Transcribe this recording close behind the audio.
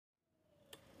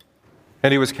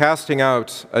And he was casting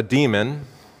out a demon,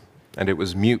 and it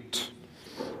was mute.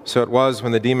 So it was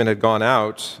when the demon had gone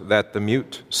out that the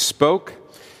mute spoke,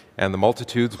 and the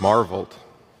multitudes marveled.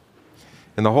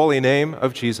 In the holy name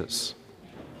of Jesus.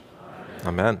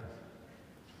 Amen.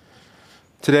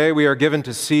 Today we are given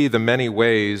to see the many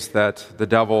ways that the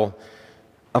devil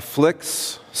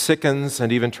afflicts, sickens,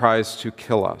 and even tries to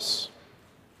kill us.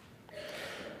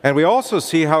 And we also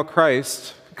see how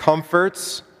Christ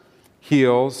comforts,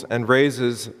 heals, and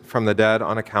raises from the dead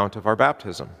on account of our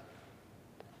baptism.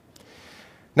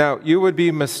 Now, you would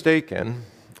be mistaken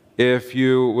if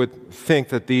you would think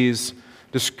that these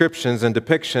descriptions and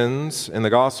depictions in the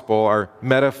gospel are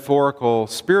metaphorical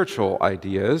spiritual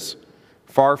ideas,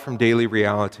 far from daily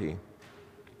reality.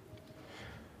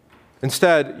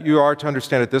 Instead, you are to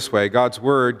understand it this way: God's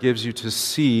word gives you to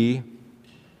see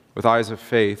with eyes of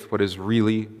faith what is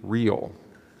really real.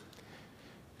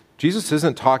 Jesus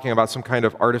isn't talking about some kind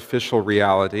of artificial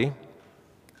reality,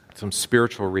 some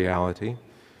spiritual reality,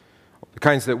 the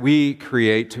kinds that we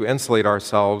create to insulate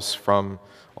ourselves from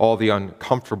all the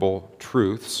uncomfortable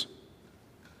truths.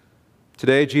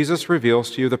 Today, Jesus reveals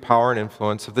to you the power and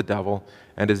influence of the devil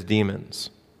and his demons,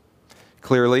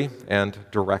 clearly and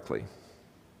directly.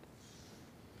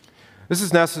 This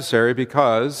is necessary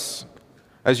because,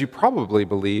 as you probably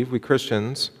believe, we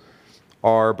Christians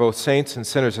are both saints and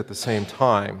sinners at the same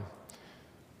time.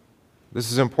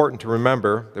 This is important to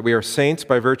remember, that we are saints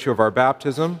by virtue of our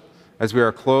baptism, as we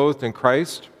are clothed in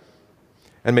Christ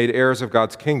and made heirs of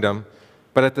God's kingdom,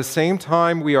 but at the same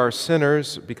time we are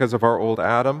sinners because of our old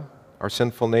Adam, our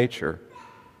sinful nature,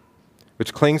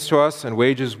 which clings to us and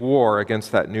wages war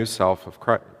against that new self of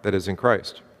Christ, that is in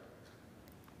Christ.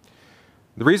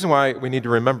 The reason why we need to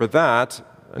remember that,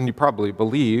 and you probably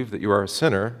believe that you are a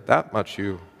sinner, that much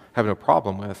you have no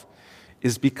problem with,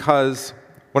 is because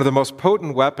one of the most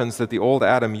potent weapons that the old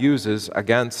Adam uses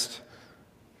against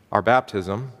our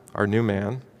baptism, our new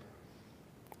man,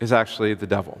 is actually the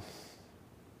devil.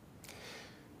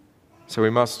 So we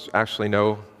must actually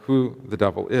know who the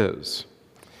devil is.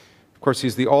 Of course,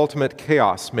 he's the ultimate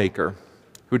chaos maker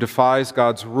who defies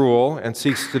God's rule and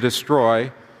seeks to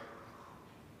destroy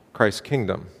Christ's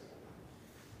kingdom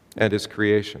and his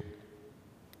creation.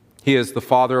 He is the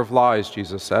father of lies,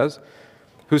 Jesus says,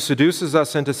 who seduces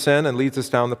us into sin and leads us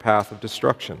down the path of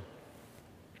destruction.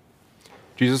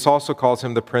 Jesus also calls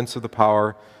him the prince of the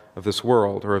power of this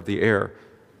world, or of the air,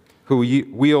 who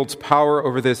wields power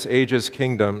over this age's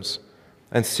kingdoms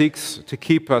and seeks to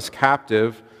keep us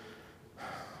captive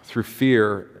through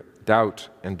fear, doubt,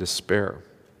 and despair.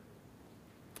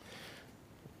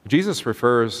 Jesus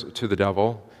refers to the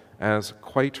devil as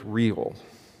quite real,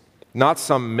 not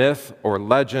some myth or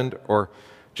legend or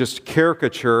just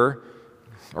caricature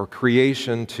or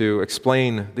creation to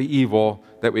explain the evil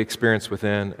that we experience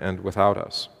within and without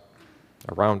us,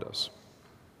 around us.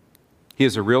 He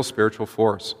is a real spiritual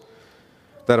force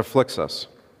that afflicts us.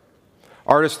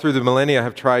 Artists through the millennia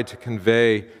have tried to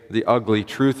convey the ugly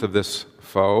truth of this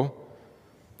foe,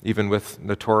 even with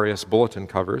notorious bulletin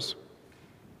covers.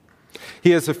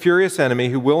 He is a furious enemy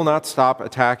who will not stop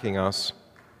attacking us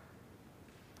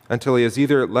until he has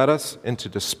either led us into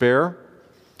despair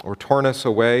or torn us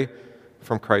away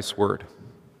from Christ's word.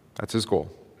 That's his goal.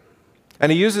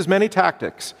 And he uses many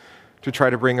tactics to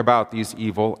try to bring about these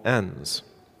evil ends.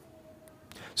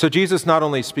 So Jesus not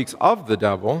only speaks of the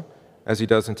devil, as he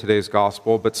does in today's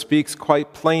gospel, but speaks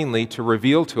quite plainly to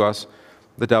reveal to us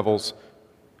the devil's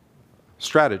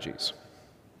strategies.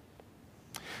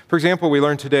 For example, we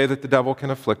learn today that the devil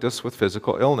can afflict us with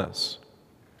physical illness.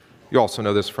 You also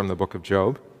know this from the book of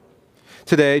Job.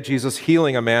 Today, Jesus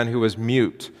healing a man who was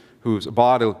mute, whose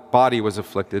body was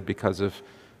afflicted because of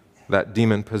that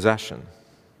demon possession.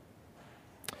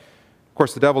 Of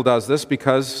course, the devil does this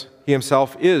because he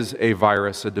himself is a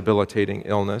virus, a debilitating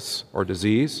illness or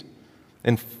disease,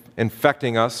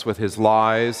 infecting us with his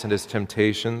lies and his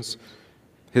temptations,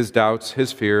 his doubts,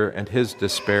 his fear, and his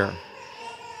despair.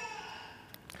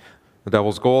 The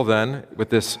devil's goal then, with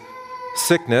this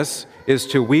sickness, is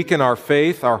to weaken our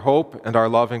faith, our hope, and our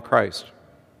love in Christ.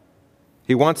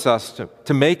 He wants us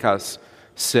to make us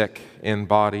sick in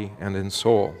body and in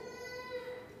soul.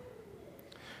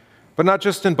 But not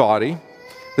just in body.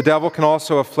 The devil can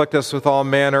also afflict us with all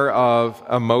manner of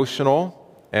emotional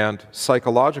and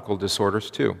psychological disorders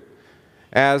too,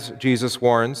 as Jesus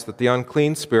warns that the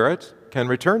unclean spirit can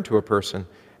return to a person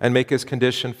and make his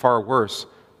condition far worse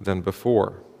than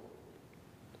before.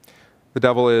 The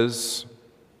devil is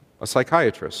a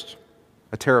psychiatrist,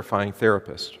 a terrifying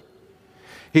therapist.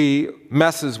 He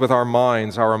messes with our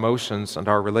minds, our emotions, and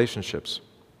our relationships.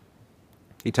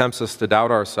 He tempts us to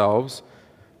doubt ourselves,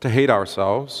 to hate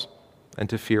ourselves, and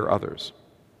to fear others.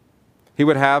 He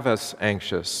would have us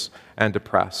anxious and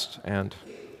depressed and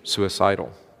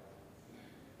suicidal.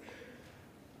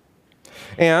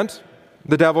 And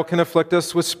the devil can afflict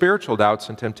us with spiritual doubts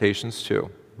and temptations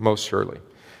too, most surely.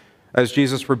 As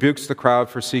Jesus rebukes the crowd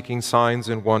for seeking signs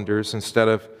and wonders instead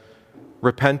of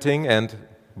repenting and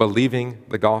believing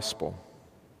the gospel.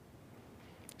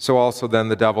 So also then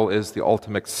the devil is the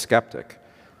ultimate skeptic,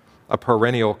 a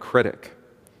perennial critic.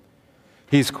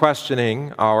 He's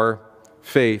questioning our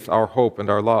faith, our hope, and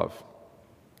our love.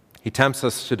 He tempts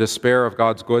us to despair of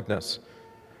God's goodness,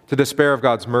 to despair of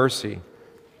God's mercy,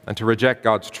 and to reject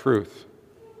God's truth.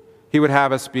 He would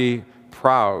have us be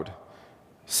proud,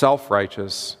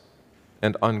 self-righteous,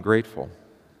 and ungrateful.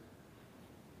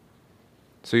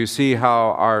 So you see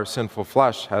how our sinful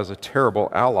flesh has a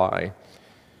terrible ally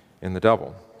in the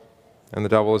devil. And the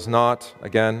devil is not,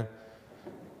 again,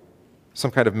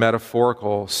 some kind of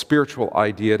metaphorical, spiritual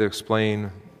idea to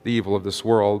explain the evil of this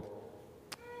world,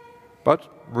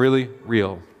 but really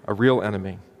real, a real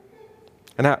enemy.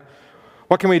 And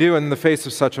what can we do in the face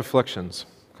of such afflictions?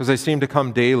 Because they seem to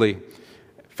come daily,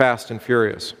 fast and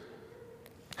furious.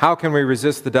 How can we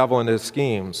resist the devil and his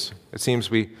schemes? It seems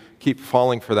we keep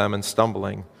falling for them and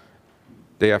stumbling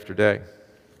day after day.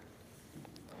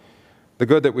 The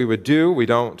good that we would do, we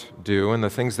don't do, and the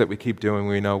things that we keep doing,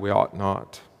 we know we ought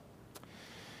not.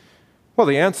 Well,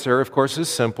 the answer, of course, is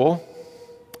simple,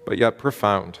 but yet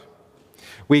profound.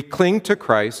 We cling to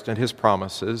Christ and his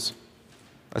promises,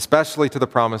 especially to the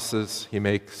promises he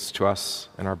makes to us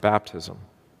in our baptism.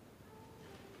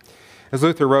 As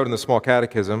Luther wrote in the Small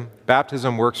Catechism,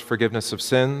 baptism works forgiveness of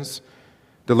sins,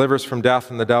 delivers from death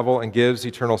and the devil, and gives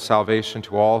eternal salvation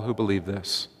to all who believe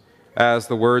this, as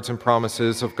the words and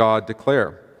promises of God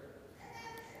declare.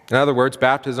 In other words,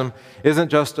 baptism isn't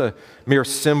just a mere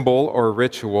symbol or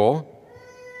ritual,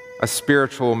 a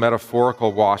spiritual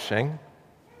metaphorical washing,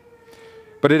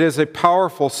 but it is a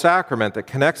powerful sacrament that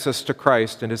connects us to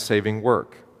Christ and his saving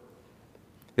work.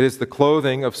 It is the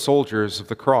clothing of soldiers of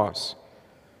the cross,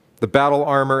 the battle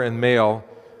armor and mail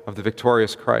of the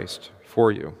victorious Christ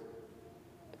for you.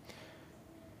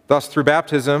 Thus, through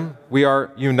baptism, we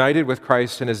are united with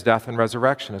Christ in his death and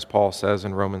resurrection, as Paul says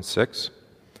in Romans 6.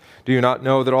 Do you not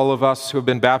know that all of us who have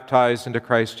been baptized into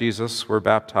Christ Jesus were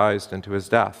baptized into his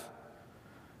death?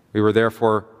 We were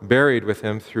therefore buried with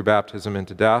him through baptism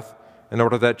into death, in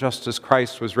order that just as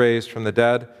Christ was raised from the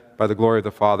dead by the glory of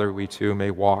the Father, we too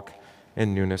may walk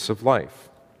in newness of life.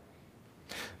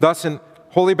 Thus, in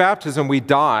holy baptism, we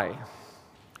die.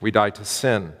 We die to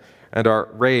sin and are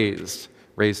raised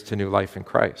to new life in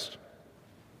Christ.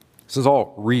 This is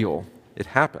all real. It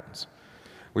happens.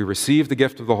 We receive the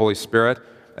gift of the Holy Spirit,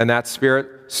 and that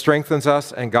Spirit strengthens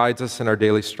us and guides us in our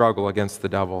daily struggle against the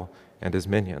devil and his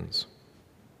minions.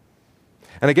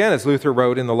 And again, as Luther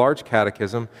wrote in the Large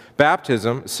Catechism,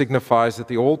 baptism signifies that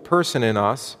the old person in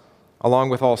us, along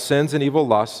with all sins and evil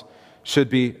lusts, should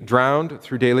be drowned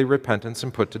through daily repentance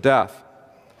and put to death.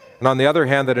 And on the other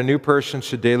hand, that a new person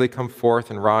should daily come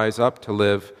forth and rise up to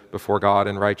live before God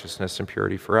in righteousness and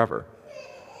purity forever.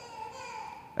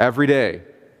 Every day.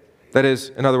 That is,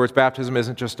 in other words, baptism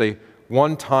isn't just a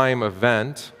one-time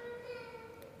event,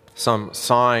 some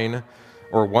sign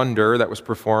or wonder that was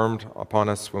performed upon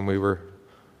us when we were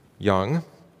young,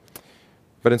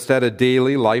 but instead a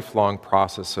daily, lifelong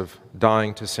process of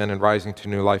dying to sin and rising to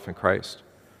new life in Christ,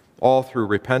 all through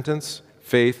repentance,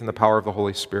 faith, and the power of the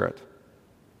Holy Spirit.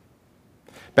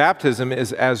 Baptism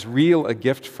is as real a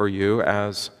gift for you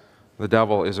as the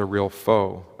devil is a real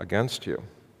foe against you.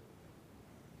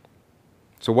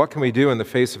 So what can we do in the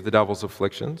face of the devil's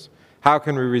afflictions? How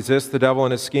can we resist the devil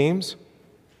and his schemes?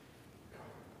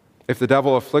 If the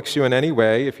devil afflicts you in any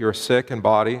way, if you're sick in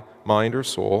body, mind, or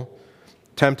soul,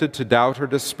 tempted to doubt or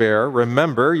despair,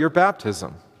 remember your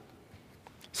baptism.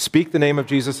 Speak the name of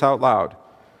Jesus out loud,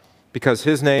 because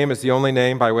his name is the only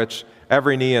name by which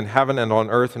every knee in heaven and on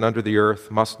earth and under the earth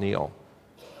must kneel.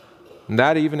 And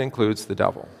that even includes the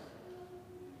devil.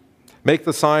 Make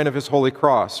the sign of his holy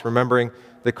cross, remembering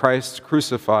that Christ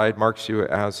crucified marks you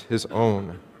as his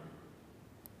own.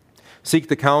 Seek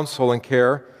the counsel and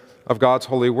care of God's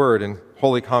holy word in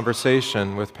holy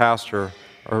conversation with pastor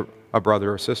or a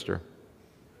brother or sister.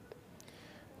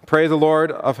 Pray the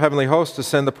Lord of heavenly hosts to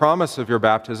send the promise of your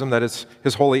baptism, that is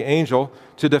his holy angel,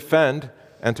 to defend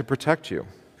and to protect you.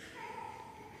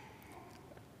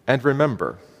 And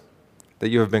remember that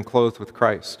you have been clothed with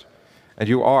Christ, and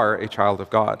you are a child of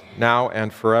God, now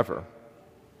and forever.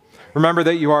 Remember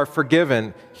that you are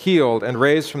forgiven, healed, and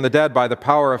raised from the dead by the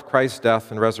power of Christ's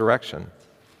death and resurrection.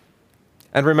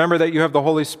 And remember that you have the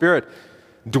Holy Spirit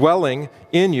dwelling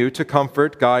in you to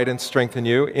comfort, guide, and strengthen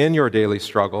you in your daily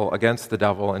struggle against the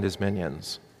devil and his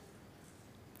minions.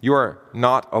 You are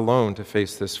not alone to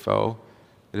face this foe.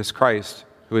 It is Christ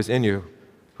who is in you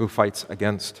who fights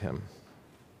against him.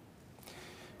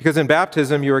 Because in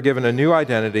baptism, you are given a new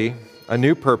identity, a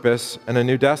new purpose, and a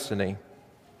new destiny.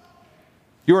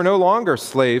 You are no longer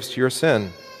slaves to your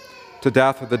sin, to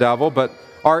death of the devil, but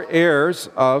are heirs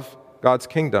of God's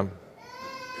kingdom.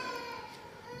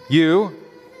 You,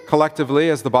 collectively,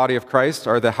 as the body of Christ,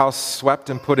 are the house swept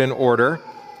and put in order,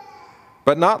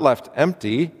 but not left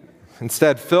empty,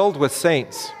 instead filled with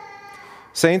saints.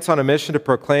 Saints on a mission to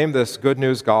proclaim this good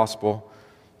news gospel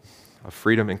of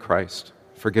freedom in Christ,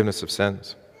 forgiveness of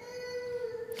sins.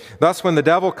 Thus, when the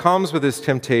devil comes with his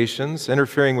temptations,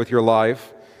 interfering with your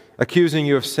life, accusing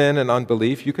you of sin and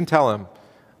unbelief, you can tell him,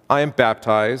 I am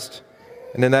baptized,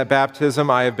 and in that baptism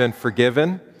I have been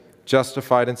forgiven,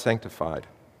 justified, and sanctified.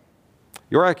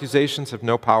 Your accusations have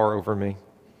no power over me,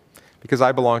 because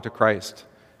I belong to Christ,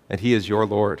 and he is your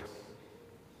Lord.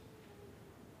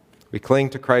 We cling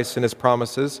to Christ and his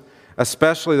promises,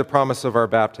 especially the promise of our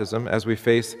baptism, as we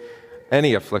face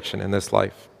any affliction in this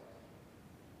life.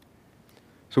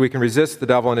 So we can resist the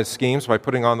devil and his schemes by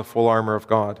putting on the full armor of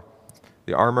God,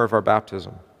 the armor of our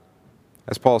baptism.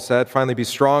 As Paul said, finally be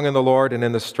strong in the Lord and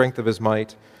in the strength of his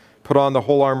might. Put on the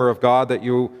whole armor of God that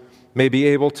you may be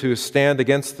able to stand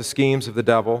against the schemes of the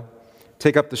devil.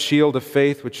 Take up the shield of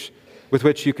faith with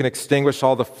which you can extinguish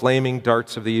all the flaming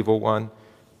darts of the evil one.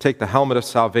 Take the helmet of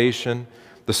salvation,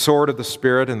 the sword of the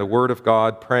Spirit, and the word of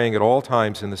God, praying at all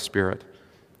times in the Spirit,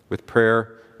 with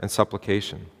prayer and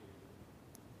supplication.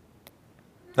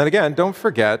 And again, don't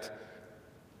forget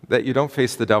that you don't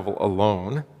face the devil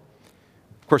alone.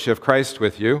 Of course, you have Christ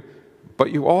with you,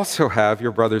 but you also have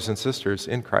your brothers and sisters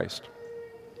in Christ.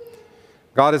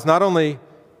 God has not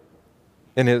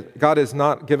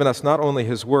given us not only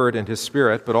his word and his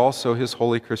Spirit, but also his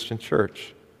holy Christian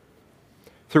church,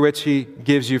 through which he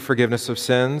gives you forgiveness of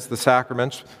sins, the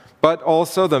sacraments, but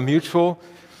also the mutual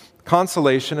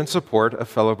consolation and support of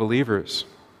fellow believers.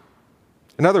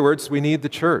 In other words, we need the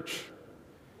church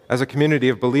as a community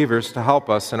of believers to help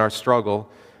us in our struggle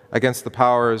against the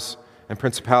powers and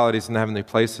principalities in the heavenly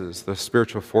places, the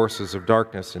spiritual forces of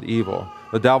darkness and evil,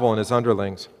 the devil and his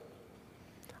underlings.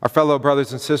 Our fellow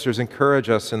brothers and sisters encourage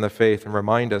us in the faith and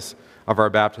remind us of our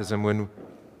baptism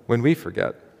when we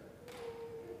forget.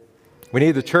 We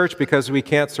need the church because we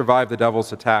can't survive the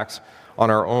devil's attacks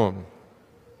on our own.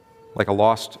 Like a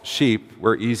lost sheep,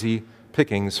 we're easy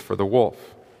pickings for the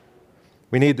wolf.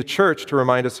 We need the church to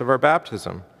remind us of our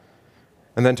baptism,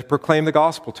 and then to proclaim the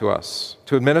gospel to us,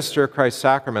 to administer Christ's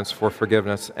sacraments for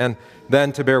forgiveness, and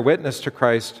then to bear witness to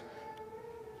Christ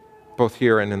both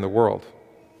here and in the world.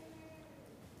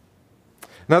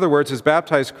 In other words, as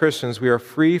baptized Christians, we are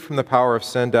free from the power of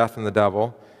sin, death, and the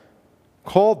devil,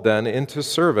 called then into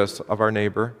service of our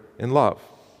neighbor in love,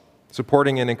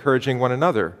 supporting and encouraging one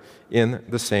another in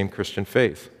the same Christian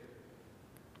faith.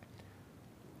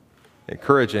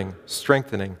 Encouraging,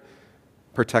 strengthening,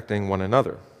 protecting one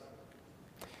another.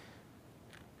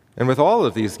 And with all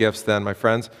of these gifts then, my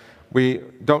friends, we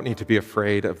don't need to be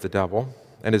afraid of the devil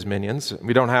and his minions.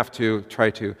 We don't have to try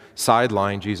to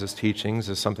sideline Jesus' teachings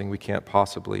as something we can't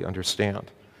possibly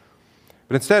understand.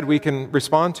 But instead, we can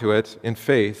respond to it in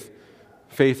faith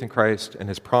in Christ and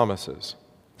his promises,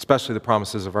 especially the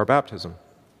promises of our baptism.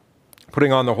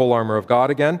 Putting on the whole armor of God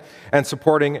again, and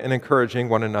supporting and encouraging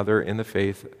one another in the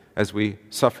faith as we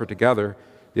suffer together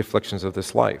the afflictions of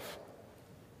this life.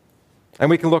 And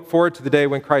we can look forward to the day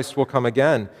when Christ will come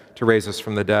again to raise us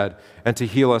from the dead and to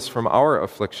heal us from our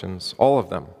afflictions, all of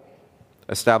them,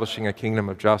 establishing a kingdom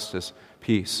of justice,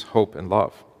 peace, hope, and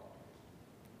love.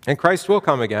 And Christ will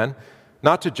come again,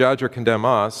 not to judge or condemn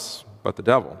us, but the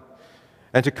devil,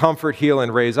 and to comfort, heal,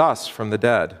 and raise us from the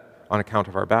dead on account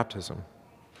of our baptism.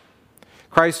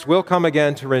 Christ will come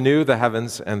again to renew the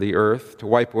heavens and the earth, to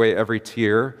wipe away every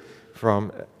tear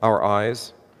from our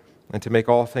eyes, and to make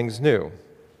all things new,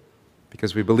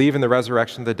 because we believe in the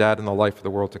resurrection of the dead and the life of the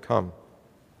world to come.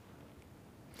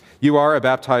 You are a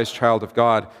baptized child of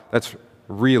God. That's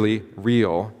really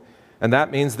real. And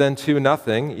that means then, too,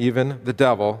 nothing, even the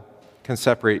devil, can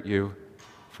separate you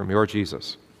from your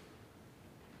Jesus.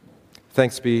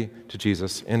 Thanks be to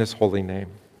Jesus in his holy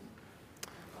name.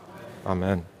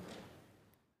 Amen.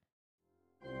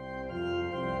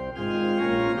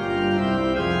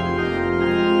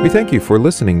 We thank you for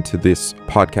listening to this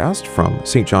podcast from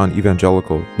St. John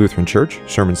Evangelical Lutheran Church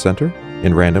Sherman Center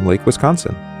in Random Lake,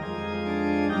 Wisconsin.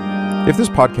 If this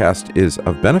podcast is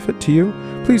of benefit to you,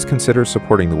 please consider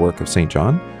supporting the work of St.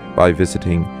 John by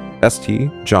visiting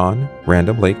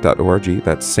stjohnrandomlake.org.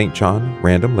 That's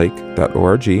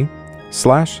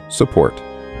stjohnrandomlake.org/support,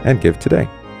 and give today.